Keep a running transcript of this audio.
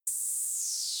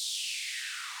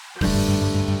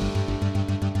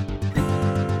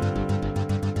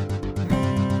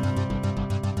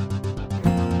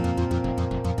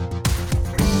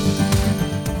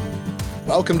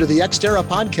Welcome to the Xterra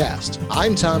podcast.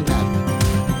 I'm Tom Patton.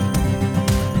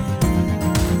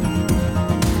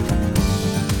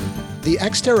 The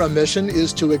Xterra mission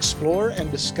is to explore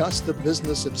and discuss the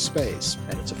business of space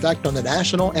and its effect on the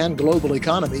national and global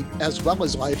economy, as well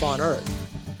as life on Earth.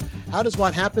 How does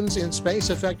what happens in space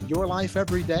affect your life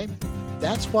every day?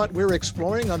 That's what we're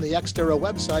exploring on the Xterra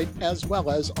website, as well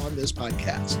as on this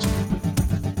podcast.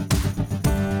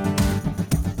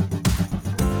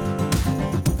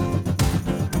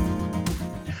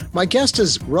 My guest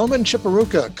is Roman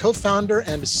Chiparuka, co-founder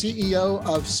and CEO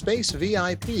of Space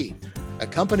VIP, a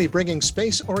company bringing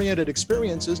space-oriented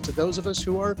experiences to those of us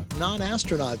who are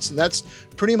non-astronauts. And that's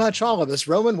pretty much all of us.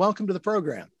 Roman, welcome to the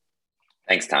program.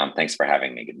 Thanks, Tom. Thanks for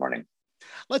having me. Good morning.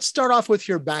 Let's start off with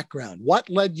your background. What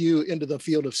led you into the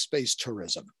field of space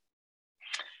tourism?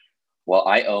 Well,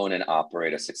 I own and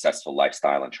operate a successful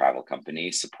lifestyle and travel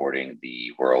company supporting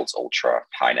the world's ultra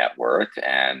high net worth.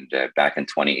 And back in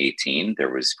 2018,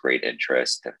 there was great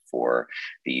interest for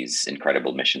these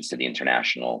incredible missions to the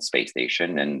International Space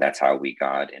Station. And that's how we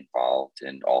got involved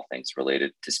in all things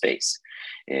related to space.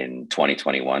 In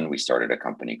 2021, we started a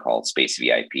company called Space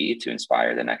VIP to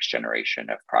inspire the next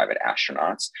generation of private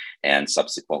astronauts, and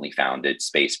subsequently founded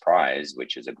Space Prize,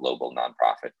 which is a global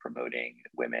nonprofit promoting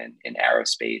women in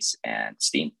aerospace and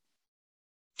STEAM.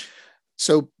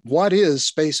 So what is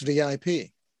Space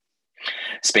VIP?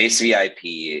 Space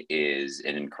VIP is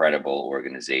an incredible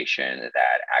organization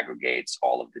that aggregates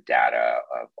all of the data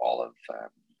of all of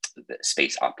the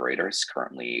space operators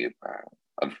currently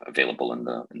available in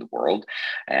the world.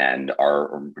 And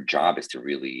our job is to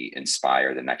really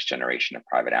inspire the next generation of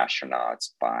private astronauts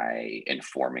by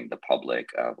informing the public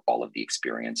of all of the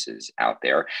experiences out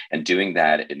there, and doing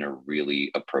that in a really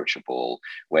approachable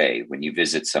way. When you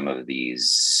visit some of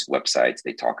these websites,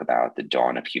 they talk about the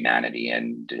dawn of humanity,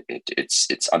 and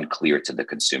it's unclear to the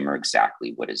consumer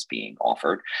exactly what is being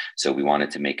offered. So we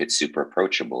wanted to make it super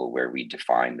approachable, where we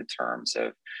define the terms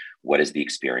of what is the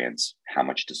experience? How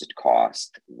much does it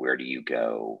cost? Where do you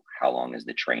go? How long is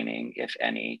the training, if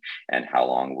any? And how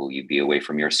long will you be away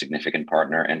from your significant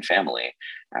partner and family?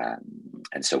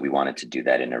 And so we wanted to do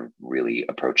that in a really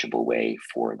approachable way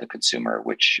for the consumer,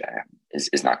 which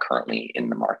is not currently in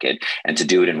the market. And to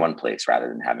do it in one place rather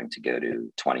than having to go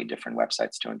to 20 different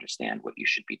websites to understand what you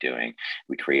should be doing.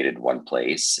 We created one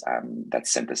place that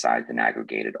synthesized and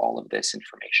aggregated all of this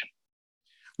information.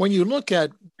 When you look at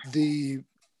the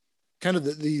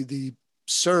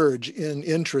surge in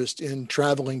interest in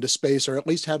traveling to space, or at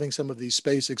least having some of these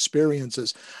space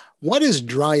experiences, what is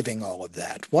driving all of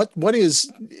that? What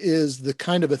is the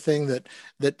kind of a thing that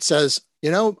says,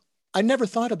 I never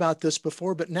thought about this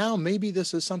before, but now maybe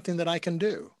this is something that I can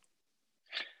do?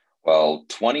 Well,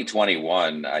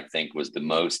 2021, I think, was the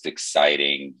most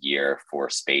exciting year for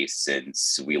space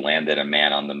since we landed a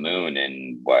man on the moon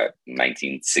in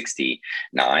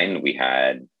 1969. We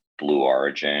had Blue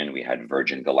Origin, we had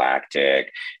Virgin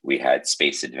Galactic, we had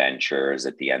Space Adventures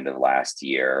at the end of last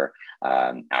year.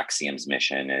 Axiom's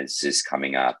mission is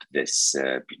coming up this,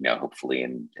 hopefully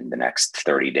in the next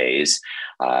 30 days.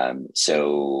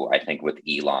 So I think with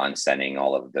Elon sending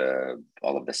all of the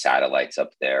satellites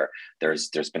up there, there's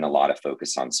been a lot of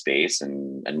focus on space,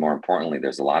 and more importantly,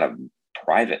 there's a lot of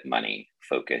private money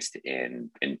focused in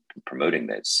promoting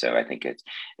this. So I think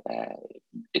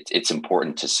it's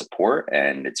important to support,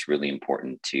 and it's really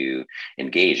important to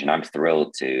engage. And I'm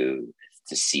thrilled to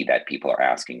see that people are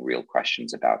asking real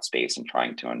questions about space and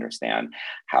trying to understand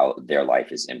how their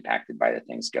life is impacted by the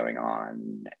things going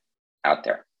on out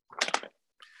there.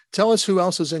 Tell us who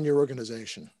else is in your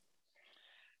organization.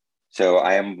 So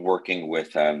I am working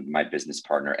with my business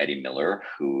partner, Eddie Miller,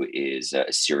 who is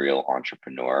a serial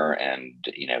entrepreneur. And,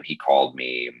 he called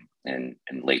me in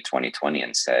late 2020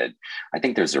 and said, I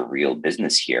think there's a real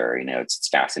business here. It's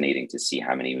fascinating to see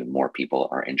how many more people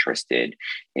are interested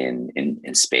in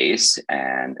space,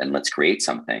 and let's create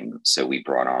something. So we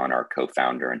brought on our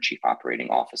co-founder and chief operating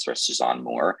officer, Suzanne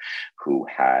Moore, who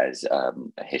has a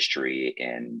history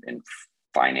in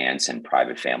finance and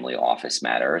private family office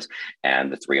matters.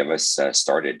 And the three of us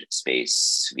started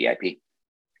Space VIP.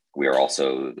 We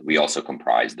also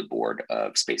comprise the board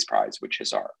of Space Prize, which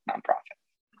is our nonprofit.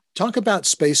 Talk about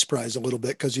Space Prize a little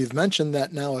bit, because you've mentioned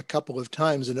that now a couple of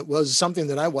times, and it was something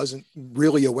that I wasn't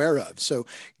really aware of. So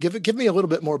give me a little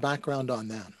bit more background on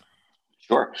that.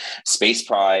 Sure. Space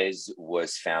Prize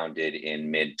was founded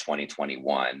in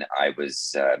mid-2021. I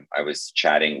was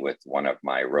chatting with one of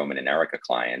my Roman and Erica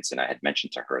clients, and I had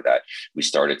mentioned to her that we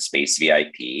started Space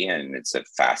VIP, and it's a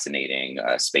fascinating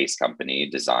space company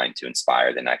designed to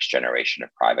inspire the next generation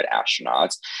of private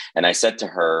astronauts. And I said to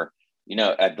her,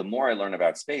 The more I learn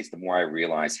about space, the more I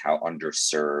realize how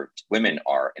underserved women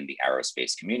are in the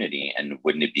aerospace community. And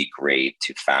wouldn't it be great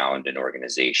to found an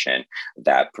organization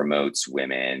that promotes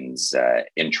women's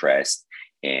interest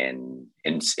in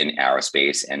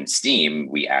aerospace and STEAM?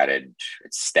 We added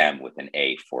STEM with an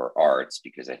A for arts,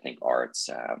 because I think arts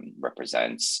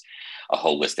represents a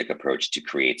holistic approach to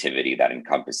creativity that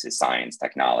encompasses science,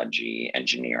 technology,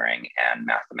 engineering, and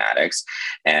mathematics.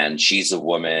 And she's a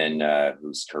woman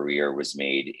whose career was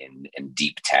made in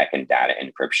deep tech and data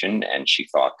encryption. And she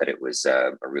thought that it was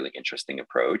a really interesting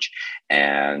approach.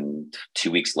 And 2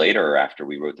 weeks later, after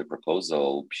we wrote the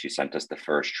proposal, she sent us the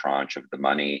first tranche of the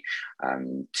money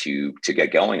to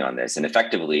get going on this. And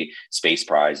effectively, Space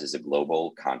Prize is a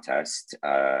global contest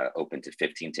open to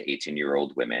 15 to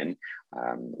 18-year-old women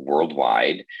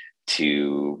worldwide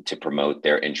to promote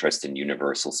their interest in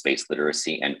universal space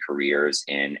literacy and careers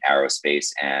in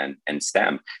aerospace and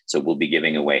STEM. So we'll be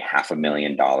giving away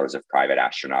 $500,000 of private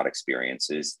astronaut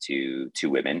experiences to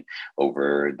women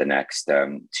over the next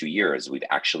 2 years. We've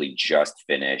actually just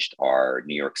finished our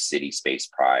New York City Space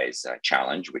Prize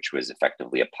challenge, which was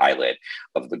effectively a pilot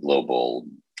of the global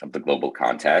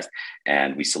contest.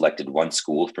 And we selected one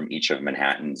school from each of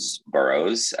Manhattan's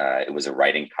boroughs. It was a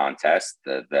writing contest.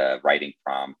 The writing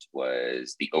prompt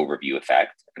was the overview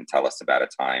effect, and tell us about a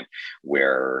time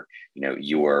where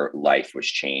your life was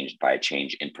changed by a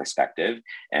change in perspective.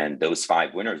 And those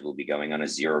 5 winners will be going on a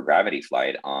zero gravity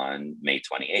flight on May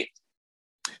 28th.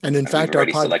 And in fact, we've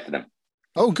already selected them.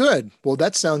 Oh, good. Well,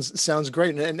 that sounds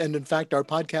great. And in fact, our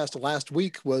podcast last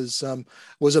week was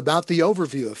about the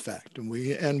overview effect, and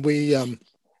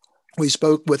we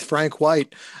spoke with Frank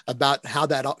White about how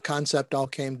that concept all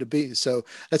came to be. So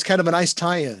that's kind of a nice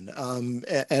tie-in.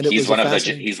 And he's one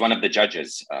of the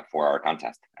judges for our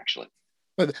contest, actually.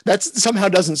 But that somehow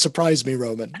doesn't surprise me,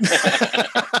 Roman.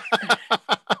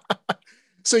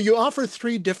 So you offer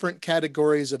 3 different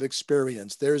categories of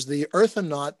experience. There's the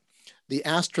Earthonaut, the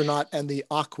astronaut, and the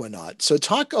aquanaut. So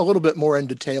talk a little bit more in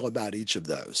detail about each of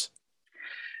those.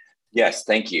 Yes,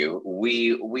 thank you.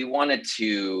 We wanted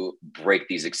to break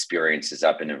these experiences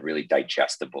up in a really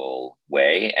digestible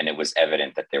way. And it was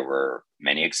evident that there were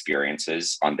many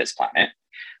experiences on this planet.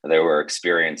 There were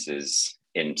experiences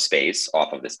in space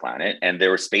off of this planet, and there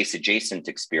were space adjacent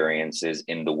experiences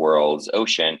in the world's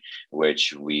ocean,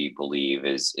 which we believe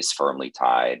is firmly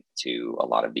tied to a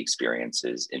lot of the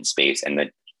experiences in space and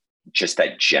just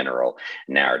that general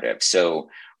narrative. So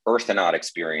Earthonaut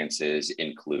experiences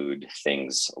include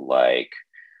things like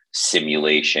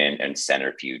simulation and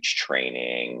centrifuge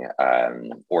training,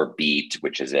 or BEAT,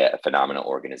 which is a phenomenal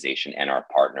organization and our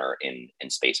partner in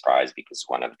Space Prize, because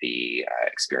one of the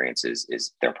experiences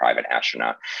is their private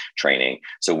astronaut training.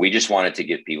 So we just wanted to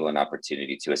give people an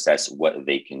opportunity to assess what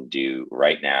they can do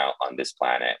right now on this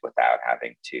planet without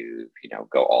having to,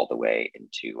 go all the way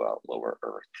into lower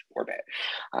Earth orbit.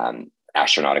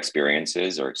 Astronaut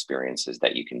experiences or experiences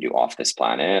that you can do off this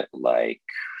planet, like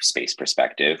Space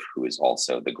Perspective, who is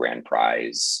also the grand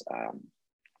prize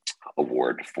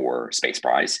award for Space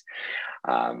Prize,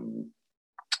 and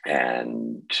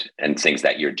things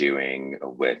that you're doing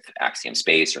with Axiom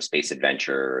Space or Space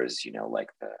Adventures, like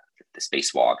the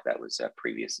spacewalk that was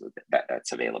previously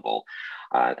that's available.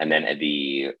 And then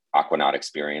the aquanaut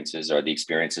experiences are the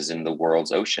experiences in the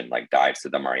world's ocean, like dives to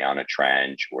the Mariana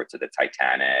Trench or to the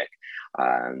Titanic,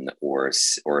 or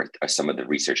some of the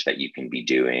research that you can be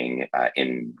doing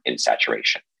in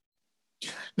saturation.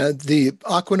 Now, the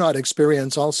aquanaut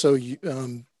experience also,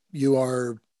 you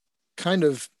are kind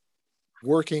of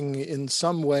working in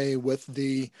some way with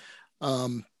the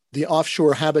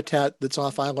offshore habitat that's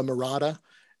off Isla Mirada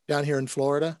down here in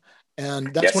Florida.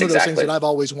 And that's one of those things that I've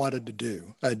always wanted to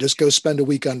do. I just go spend a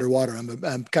week underwater.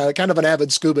 I'm kind of an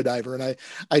avid scuba diver, and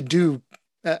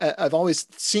I've always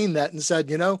seen that and said,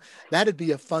 that'd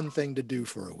be a fun thing to do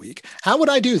for a week. How would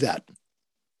I do that?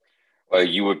 Well,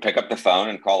 you would pick up the phone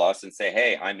and call us and say,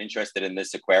 hey, I'm interested in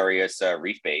this Aquarius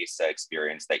reef base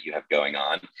experience that you have going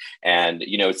on. And,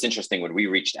 it's interesting, when we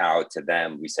reached out to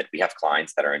them, we said, we have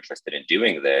clients that are interested in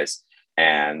doing this.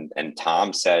 And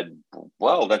Tom said,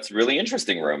 well, that's really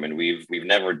interesting, Roman. We've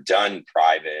never done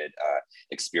private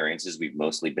experiences. We've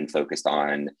mostly been focused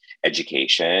on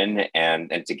education,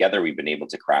 and together we've been able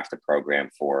to craft a program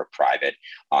for private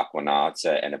aquanauts,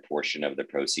 and a portion of the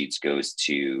proceeds goes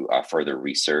to further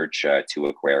research to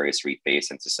Aquarius Reef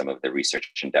Base and to some of the research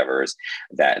endeavors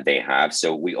that they have.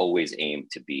 So we always aim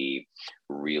to be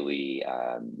really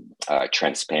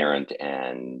transparent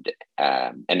and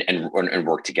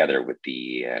work together with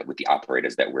the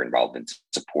operators that we're involved in to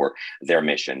support their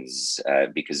missions,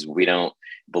 because we don't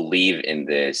believe in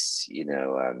this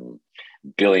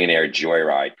billionaire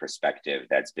joyride perspective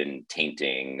that's been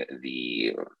tainting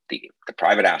the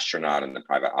private astronaut and the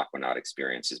private aquanaut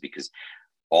experiences, because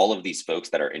all of these folks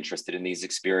that are interested in these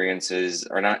experiences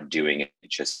are not doing it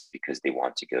just because they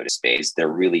want to go to space. They're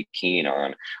really keen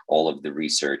on all of the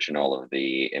research and all of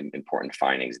the important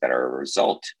findings that are a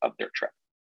result of their trip.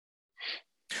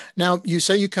 Now, you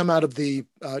say you come out of the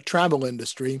travel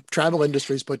industry. Travel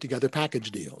industries put together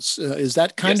package deals. Is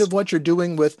that kind Yes. of what you're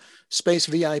doing with Space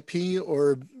VIP,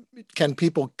 or can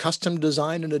people custom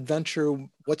design an adventure?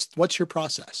 What's your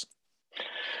process?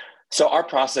 So our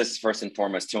process is first and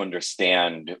foremost to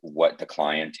understand what the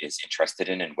client is interested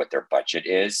in and what their budget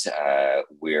is.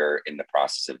 We're in the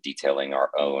process of detailing our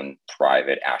own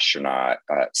private astronaut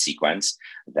sequence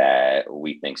that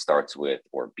we think starts with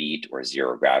Orbit or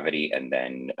zero gravity, and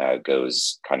then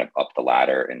goes kind of up the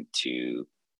ladder into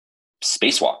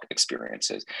spacewalk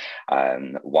experiences.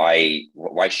 Why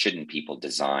shouldn't people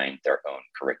design their own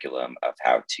curriculum of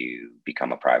how to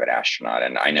become a private astronaut?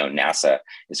 And I know NASA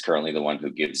is currently the one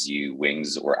who gives you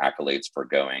wings or accolades for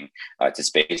going to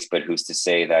space, but who's to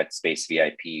say that Space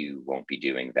VIP won't be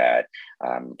doing that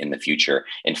in the future?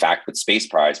 In fact, with Space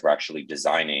Prize, we're actually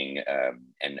designing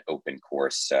an open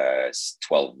course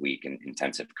 12-week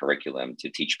intensive curriculum to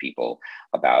teach people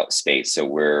about space. So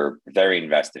we're very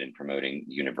invested in promoting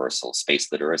universal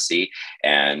space literacy,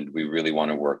 and we really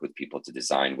want to work with people to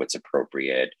design what's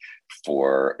appropriate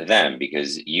for them,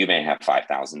 because you may have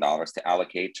 $5,000 to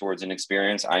allocate towards an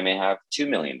experience. I may have $2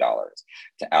 million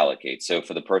to allocate. So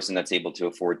for the person that's able to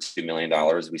afford $2 million,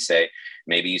 we say,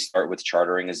 maybe you start with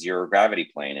chartering a zero gravity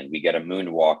plane, and we get a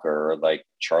moonwalker like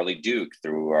Charlie Duke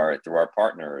through our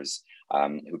partners,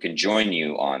 who can join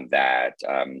you on that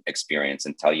experience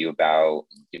and tell you about,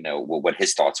 what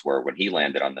his thoughts were when he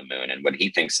landed on the moon and what he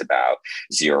thinks about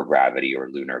zero gravity or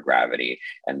lunar gravity.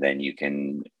 And then you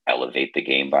can elevate the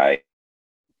game by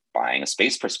buying a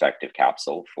space perspective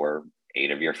capsule for 8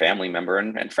 of your family member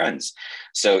and friends.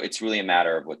 So it's really a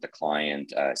matter of what the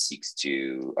client seeks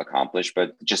to accomplish.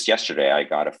 But just yesterday, I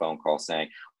got a phone call saying,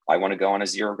 I want to go on a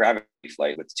zero gravity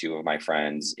flight with 2 of my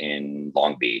friends in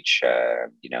Long Beach,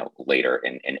 later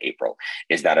in April.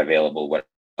 Is that available? What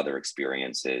other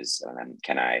experiences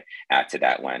can I add to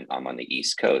that when I'm on the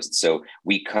East Coast? So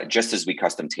just as we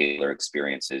custom tailor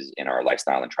experiences in our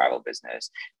lifestyle and travel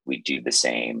business, we do the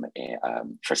same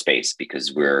for space,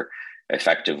 because we're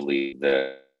effectively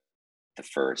the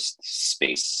first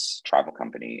space travel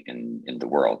company in the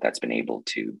world that's been able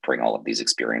to bring all of these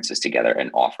experiences together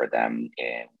and offer them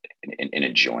in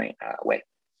a joint way.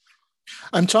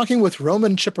 I'm talking with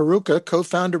Roman Chiparuka,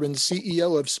 co-founder and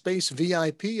CEO of Space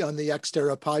VIP on the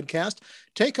Xterra podcast.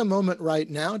 Take a moment right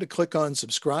now to click on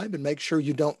subscribe and make sure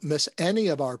you don't miss any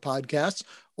of our podcasts,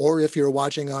 or if you're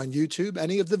watching on YouTube,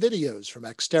 any of the videos from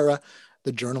Xterra,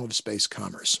 the Journal of Space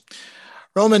Commerce.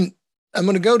 Roman, I'm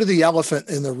going to go to the elephant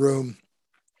in the room,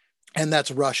 and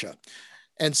that's Russia.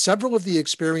 And several of the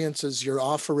experiences you're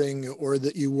offering or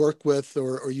that you work with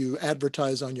or you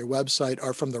advertise on your website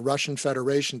are from the Russian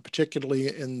Federation,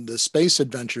 particularly in the space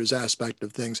adventures aspect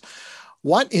of things.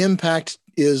 What impact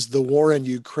is the war in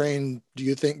Ukraine, do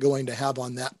you think, going to have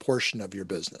on that portion of your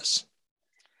business?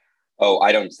 Oh,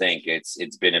 I don't think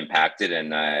it's been impacted.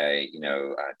 And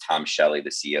Tom Shelley,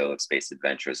 the CEO of Space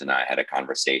Adventures, and I had a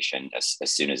conversation as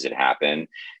soon as it happened.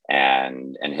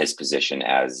 And his position,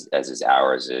 as is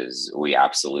ours, is we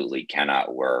absolutely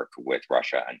cannot work with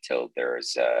Russia until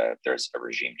there's a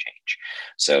regime change.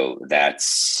 So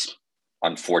that's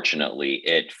unfortunately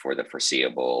it for the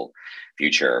foreseeable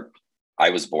future. I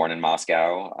was born in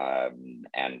Moscow,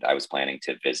 and I was planning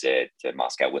to visit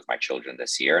Moscow with my children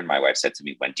this year. And my wife said to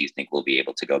me, "When do you think we'll be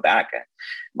able to go back?" And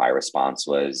my response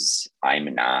was, "I'm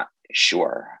not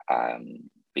sure,"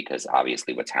 because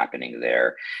obviously what's happening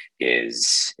there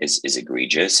is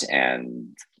egregious,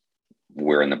 and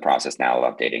we're in the process now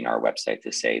of updating our website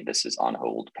to say this is on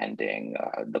hold pending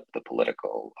the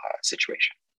political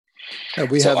situation.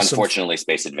 So unfortunately,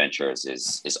 Space Adventures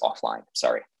is offline.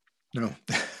 Sorry. No,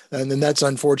 and then that's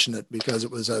unfortunate, because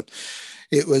it was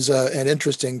an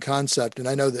interesting concept. And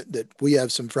I know that we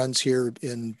have some friends here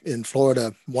in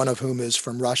Florida, one of whom is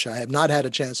from Russia. I have not had a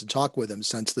chance to talk with him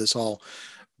since this all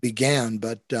began.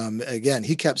 But again,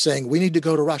 he kept saying, we need to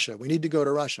go to Russia. We need to go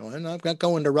to Russia. And I'm not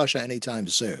going to Russia anytime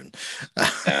soon.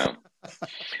 No.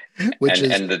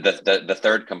 And the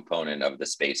third component of the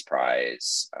Space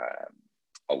Prize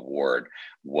award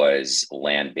was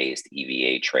land-based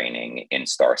EVA training in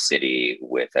Star City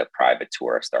with a private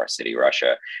tour of Star City,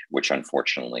 Russia, which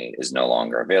unfortunately is no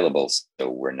longer available. So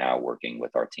we're now working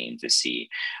with our team to see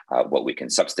what we can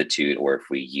substitute, or if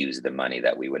we use the money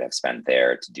that we would have spent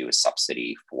there to do a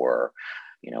subsidy for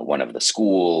one of the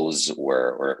schools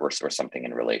or something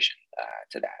in relation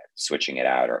to that, switching it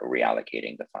out or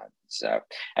reallocating the funds.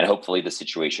 And hopefully the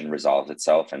situation resolves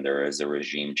itself and there is a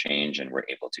regime change and we're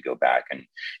able to go back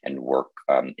and work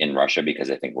in Russia,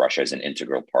 because I think Russia is an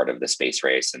integral part of the space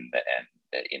race and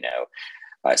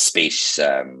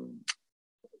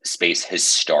space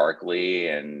historically,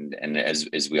 and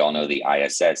as we all know, the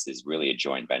ISS is really a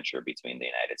joint venture between the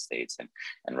United States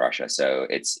and Russia. So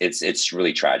it's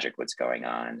really tragic what's going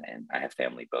on. And I have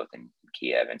family both in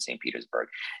Kiev and St. Petersburg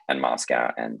and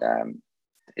Moscow, and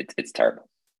it's terrible.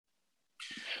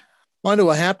 On to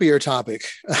a happier topic.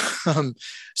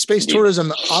 Space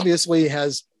tourism obviously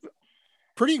has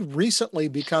pretty recently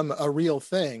become a real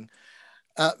thing,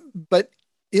 but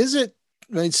is it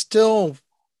still,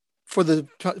 for the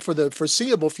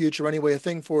foreseeable future anyway, a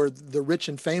thing for the rich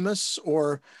and famous,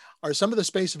 or are some of the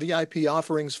space VIP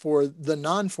offerings for the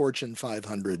non-Fortune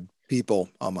 500 people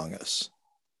among us?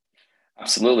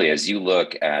 Absolutely. As you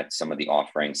look at some of the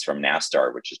offerings from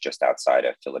NASTAR, which is just outside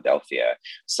of Philadelphia,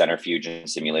 centrifuge and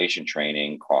simulation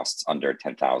training costs under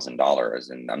 $10,000.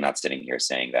 And I'm not sitting here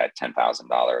saying that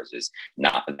 $10,000 is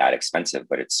not that expensive,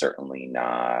 but it's certainly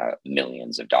not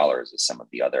millions of dollars as some of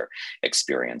the other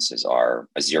experiences are.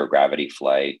 A zero gravity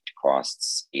flight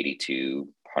costs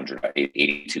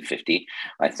 $8,250,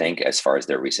 I think, as far as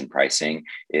their recent pricing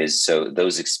is. So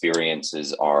those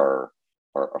experiences are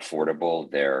affordable,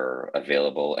 they're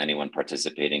available. Anyone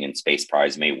participating in Space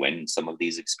Prize may win some of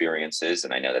these experiences.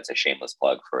 And I know that's a shameless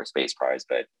plug for a Space Prize,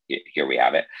 but here we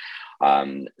have it.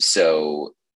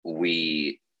 So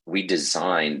we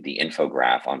designed the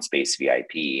infograph on Space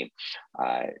VIP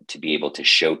to be able to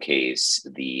showcase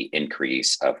the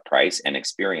increase of price and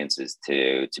experiences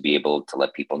to be able to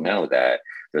let people know that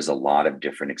there's a lot of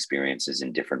different experiences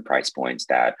and different price points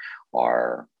that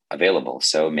are available.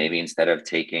 So maybe instead of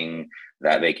taking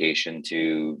that vacation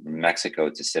to Mexico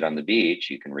to sit on the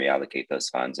beach, you can reallocate those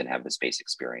funds and have the space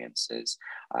experiences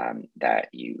that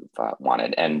you've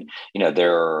wanted. And,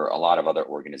 there are a lot of other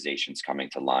organizations coming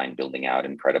to line, building out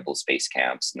incredible space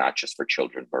camps, not just for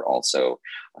children, but also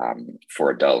for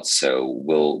adults. So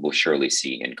we'll surely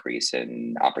see increase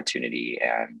in opportunity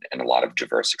and a lot of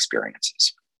diverse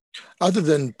experiences. Other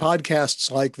than podcasts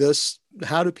like this,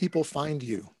 how do people find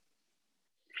you?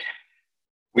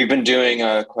 We've been doing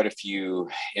quite a few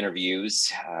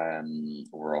interviews.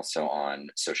 We're also on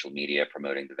social media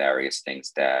promoting the various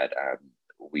things that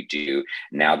we do.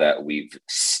 Now that we've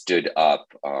stood up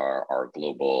our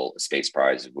global Space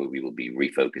Prize, we will be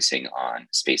refocusing on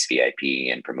Space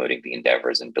VIP and promoting the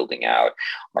endeavors and building out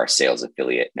our sales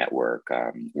affiliate network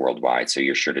worldwide. So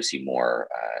you're sure to see more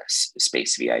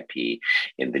Space VIP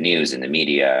in the news, in the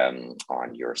media,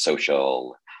 on your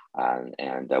social,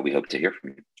 and we hope to hear from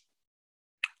you.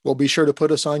 Well, be sure to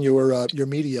put us on your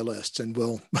media list, and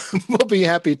we'll be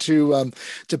happy to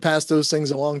pass those things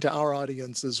along to our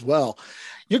audience as well.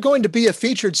 You're going to be a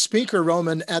featured speaker,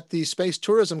 Roman, at the Space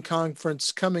Tourism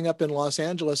Conference coming up in Los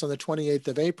Angeles on the 28th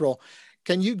of April.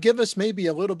 Can you give us maybe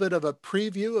a little bit of a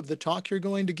preview of the talk you're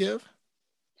going to give?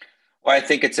 Well, I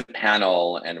think it's a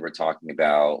panel, and we're talking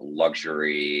about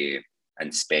luxury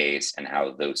and space and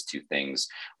how those two things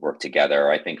work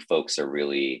together. I think folks are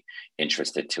really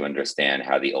interested to understand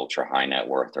how the ultra high net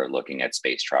worth are looking at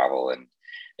space travel. And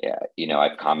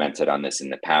I've commented on this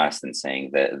in the past and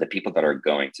saying that the people that are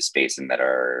going to space and that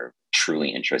are truly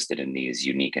interested in these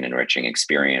unique and enriching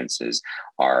experiences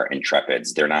are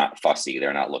intrepids. They're not fussy.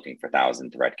 They're not looking for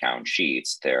 1,000 thread count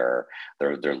sheets. They're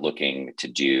looking to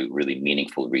do really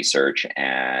meaningful research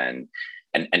and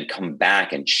come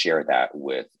back and share that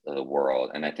with the world.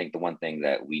 And I think the one thing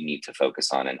that we need to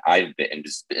focus on, and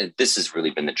this has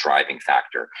really been the driving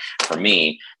factor for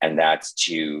me, and that's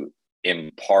to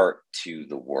impart to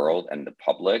the world and the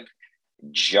public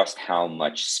just how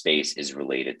much space is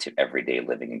related to everyday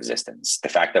living existence. The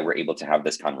fact that we're able to have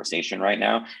this conversation right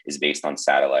now is based on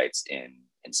satellites in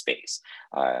space,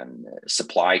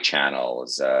 supply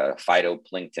channels,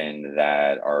 phytoplankton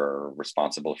that are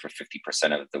responsible for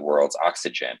 50% of the world's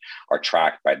oxygen are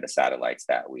tracked by the satellites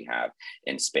that we have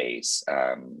in space.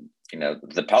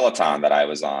 The Peloton that I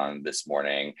was on this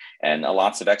morning and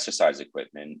lots of exercise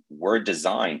equipment were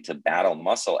designed to battle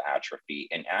muscle atrophy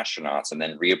in astronauts and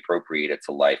then reappropriate it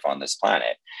to life on this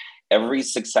planet. Every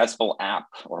successful app,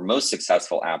 or most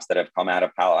successful apps that have come out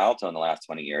of Palo Alto in the last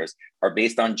 20 years, are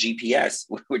based on GPS,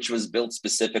 which was built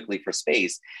specifically for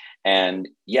space. And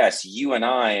yes, you and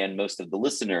I and most of the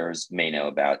listeners may know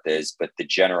about this, but the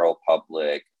general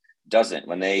public doesn't.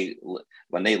 When they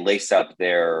lace up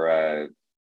their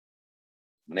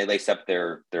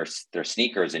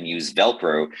sneakers and use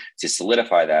Velcro to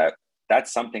solidify that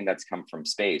that's something that's come from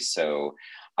space. So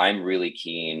I'm really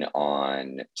keen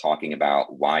on talking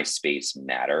about why space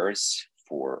matters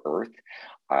for Earth.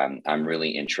 I'm really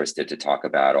interested to talk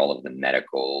about all of the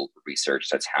medical research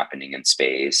that's happening in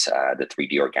space, the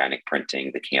 3D organic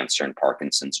printing, the cancer and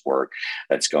Parkinson's work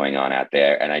that's going on out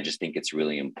there. And I just think it's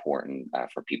really important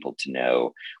for people to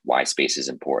know why space is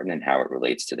important and how it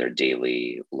relates to their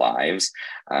daily lives,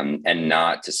 and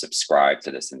not to subscribe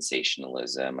to the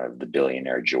sensationalism of the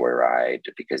billionaire joyride,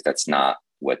 because that's not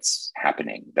what's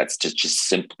happening. That's just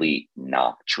simply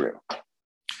not true.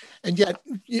 And yet,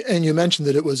 and you mentioned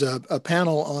that it was a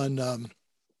panel on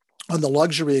the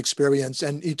luxury experience,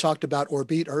 and you talked about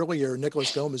Orbit earlier.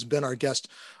 Nicholas Gome has been our guest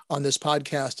on this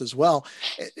podcast as well,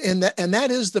 and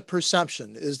that is the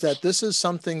perception, is that this is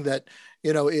something that,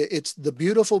 you know, it's the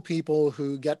beautiful people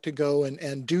who get to go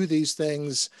and do these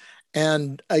things,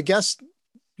 and I guess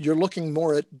you're looking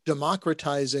more at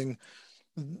democratizing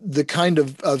the kind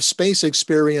of space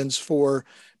experience for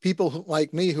people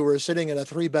like me who are sitting in a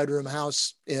 3-bedroom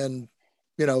house in,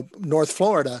 you know, North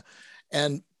Florida,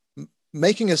 and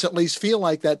making us at least feel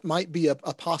like that might be a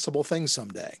possible thing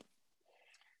someday.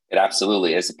 It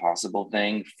absolutely is a possible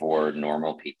thing for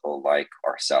normal people like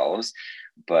ourselves.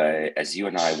 But as you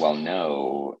and I well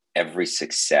know, every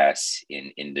success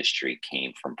in industry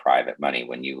came from private money.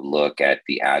 When you look at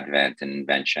the advent and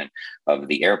invention of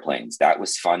the airplanes, that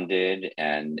was funded,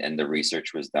 and the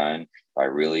research was done by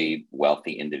really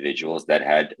wealthy individuals that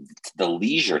had the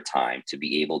leisure time to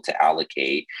be able to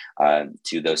allocate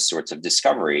to those sorts of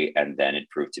discovery. And then it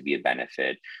proved to be a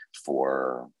benefit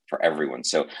for everyone.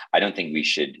 So I don't think we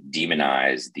should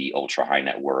demonize the ultra high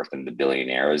net worth and the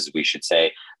billionaires. We should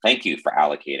say, thank you for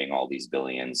allocating all these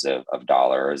billions of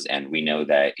dollars. And we know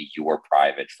that your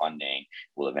private funding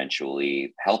will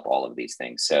eventually help all of these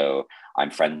things. So I'm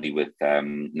friendly with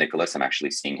Nicholas. I'm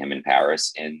actually seeing him in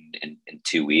Paris in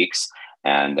 2 weeks.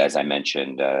 And as I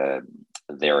mentioned,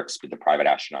 the private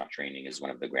astronaut training is one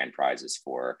of the grand prizes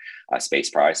for Space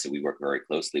Prize. So we work very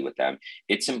closely with them.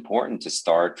 It's important to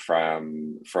start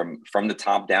from the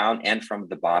top down and from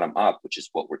the bottom up, which is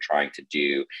what we're trying to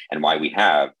do, and why we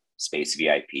have Space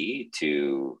VIP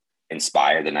to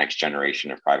inspire the next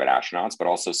generation of private astronauts, but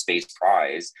also Space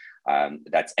Prize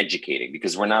that's educating,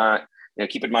 because we're not, you know,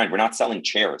 keep in mind, we're not selling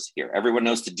chairs here. Everyone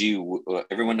knows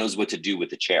what to do with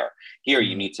the chair. Here,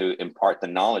 you need to impart the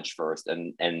knowledge first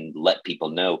and let people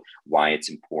know why it's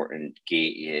important,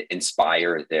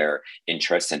 inspire their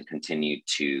interests, and continue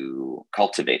to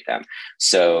cultivate them.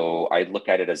 So I look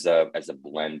at it as a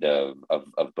blend of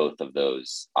both of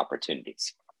those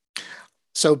opportunities.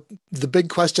 So the big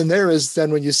question there is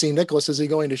then, when you see Nicholas, is he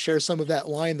going to share some of that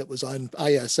line that was on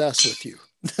ISS with you?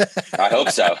 I hope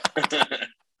so.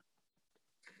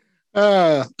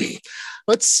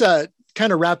 Let's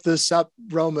kind of wrap this up,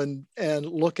 Roman, and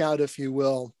look out, if you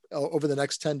will, over the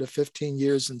next 10 to 15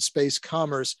 years in space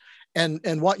commerce,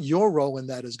 and what your role in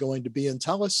that is going to be, and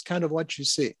tell us kind of what you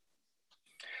see.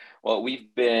 Well,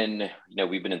 we've been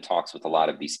in talks with a lot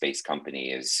of these space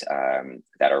companies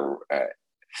that are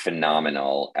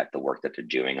phenomenal at the work that they're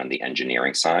doing on the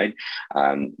engineering side,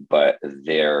 but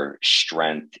their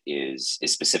strength is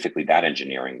specifically that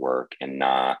engineering work and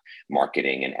not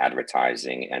marketing and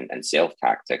advertising and sales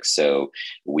tactics. So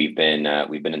we've been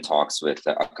in talks with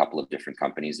a couple of different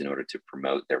companies in order to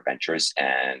promote their ventures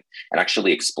and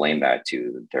actually explain that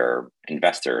to their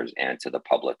investors and to the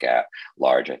public at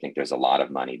large. I think there's a lot of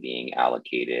money being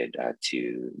allocated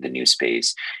to the new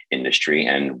space industry,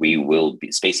 and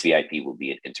Space VIP will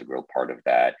be an integral part of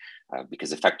that,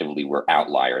 because effectively we're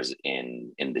outliers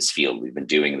in this field. We've been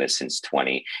doing this since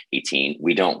 2018.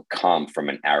 We don't come from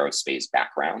an aerospace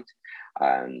background.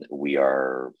 We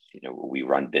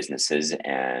run businesses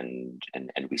and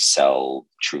we sell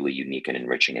truly unique and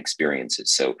enriching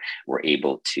experiences. So we're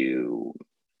able to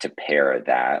pair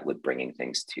that with bringing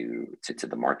things to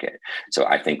the market. So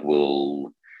I think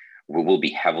we'll be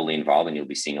heavily involved, and you'll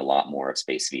be seeing a lot more of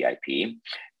Space VIP,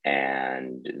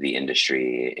 and the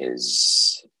industry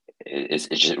is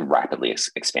just rapidly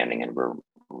expanding, and we're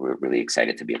really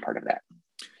excited to be a part of that.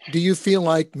 Do you feel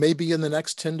like maybe in the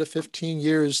next 10 to 15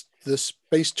 years, the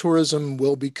space tourism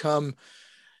will become,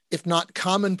 if not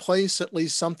commonplace, at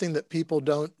least something that people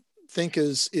don't think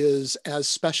is as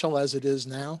special as it is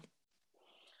now?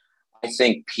 I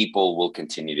think people will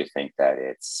continue to think that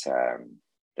it's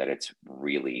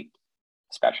really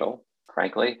special,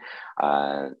 frankly,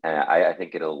 and I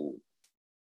think it'll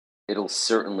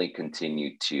certainly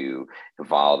continue to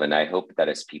evolve. And I hope that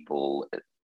as people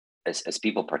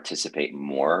participate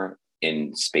more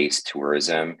in space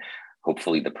tourism,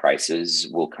 Hopefully the prices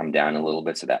will come down a little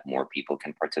bit so that more people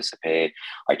can participate.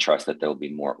 I trust that there'll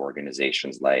be more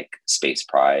organizations like Space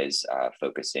Prize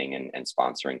focusing and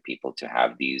sponsoring people to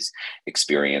have these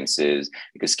experiences.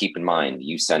 Because keep in mind,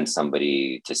 you send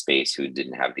somebody to space who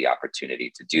didn't have the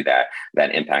opportunity to do that,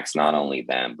 that impacts not only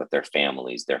them, but their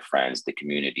families, their friends, the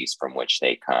communities from which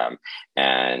they come.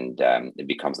 And it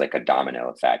becomes like a domino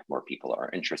effect. More people are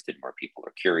interested, more people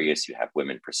are curious. You have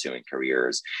women pursuing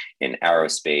careers in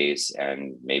aerospace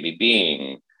and maybe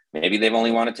they've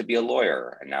only wanted to be a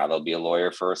lawyer and now they'll be a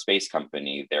lawyer for a space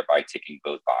company, thereby ticking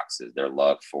both boxes, their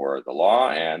love for the law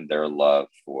and their love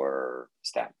for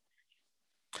STEM.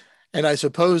 And I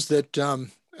suppose that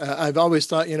I've always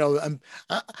thought,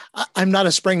 I'm not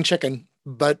a spring chicken,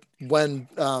 but when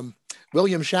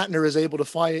William Shatner is able to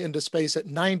fly into space at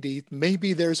 90,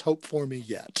 maybe there's hope for me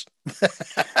yet.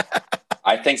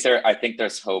 I think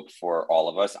there's hope for all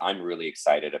of us. I'm really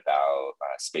excited about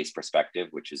Space Perspective,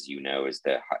 which, as you know, is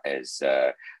the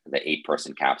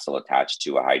 8-person capsule attached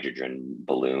to a hydrogen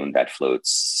balloon that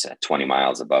floats 20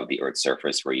 miles above the Earth's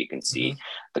surface, where you can see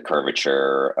the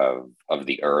curvature of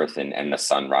the Earth and the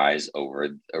sunrise over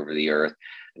the Earth.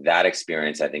 That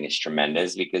experience, I think, is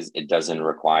tremendous because it doesn't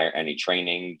require any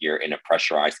training. You're in a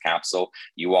pressurized capsule.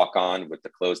 You walk on with the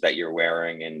clothes that you're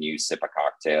wearing and you sip a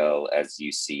cocktail as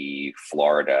you see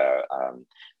Florida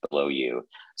below you.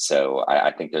 So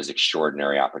I think there's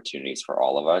extraordinary opportunities for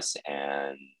all of us.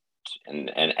 And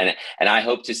I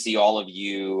hope to see all of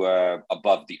you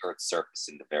above the Earth's surface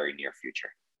in the very near future.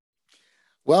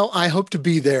 Well, I hope to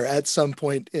be there at some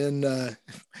point in,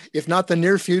 if not the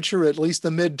near future, at least the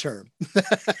midterm.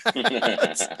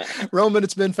 Roman,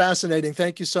 it's been fascinating.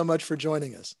 Thank you so much for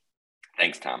joining us.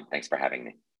 Thanks, Tom. Thanks for having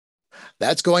me.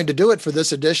 That's going to do it for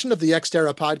this edition of the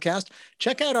Xterra podcast.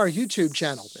 Check out our YouTube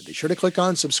channel and be sure to click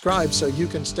on subscribe so you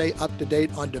can stay up to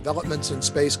date on developments in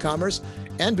space commerce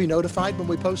and be notified when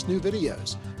we post new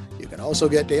videos. You can also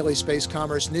get daily space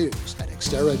commerce news at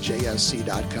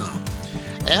xterrajsc.com.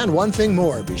 And one thing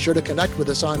more, be sure to connect with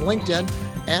us on LinkedIn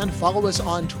and follow us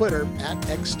on Twitter at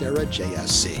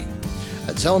XterraJSC.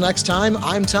 Until next time,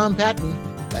 I'm Tom Patton.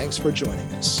 Thanks for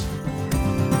joining us.